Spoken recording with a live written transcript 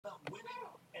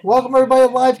Welcome everybody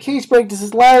to Live Case Break. This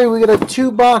is Larry. We got a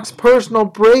 2-box personal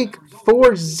break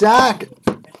for Zach.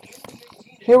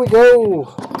 Here we go.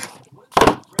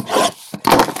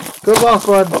 Good luck,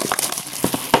 bud.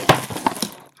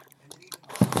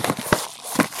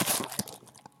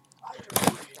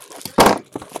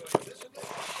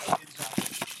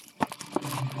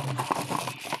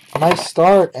 Nice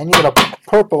start, and you got a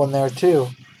purple in there too.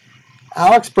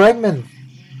 Alex Bregman.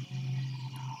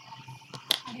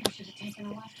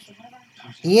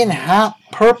 Ian Happ,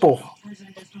 purple.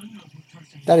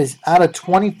 That is out of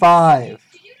 25.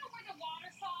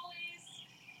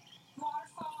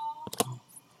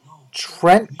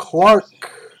 Trent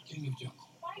Clark.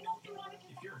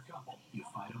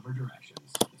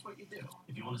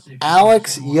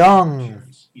 Alex Young.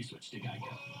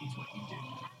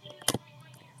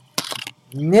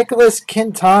 Nicholas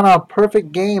Quintana,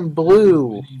 perfect game,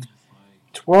 blue.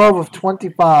 12 of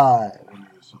 25.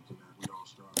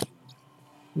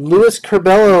 Luis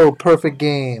Curbelo, perfect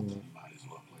game.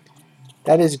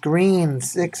 That is green,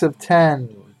 6 of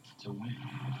 10.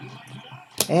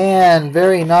 And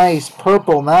very nice,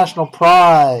 purple, National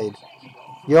Pride.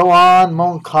 Yohan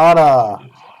Moncada.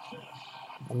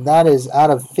 And that is out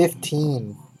of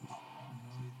 15.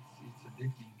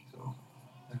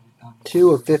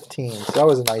 2 of 15. So that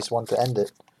was a nice one to end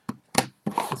it.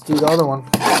 Let's do the other one.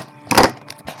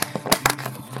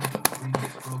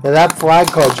 Yeah, that flag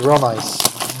card's real nice.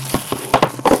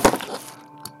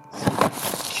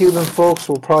 Cuban folks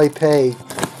will probably pay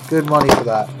good money for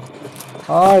that.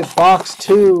 Alright, box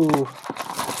 2.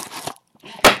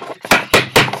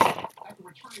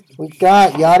 We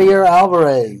got Yadier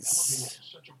Alvarez.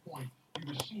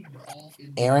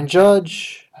 Aaron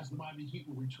Judge.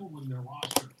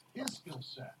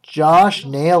 Josh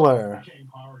Naylor.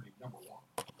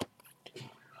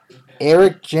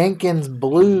 Eric Jenkins,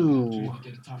 blue.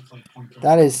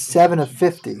 That is 7 of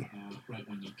 50.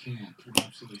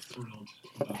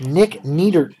 Nick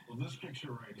Neidert,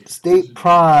 State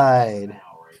Pride.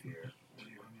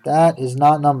 That is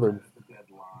not numbered.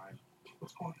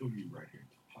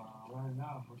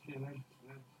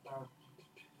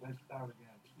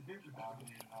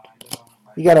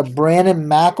 You got a Brandon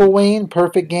McIlwain,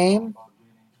 perfect game.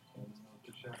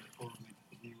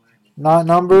 Not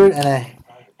numbered. And a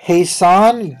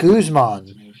Hassan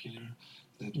Guzman,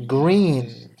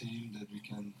 green.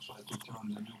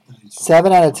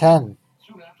 7 out of 10.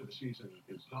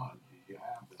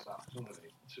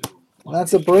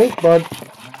 That's a break, bud.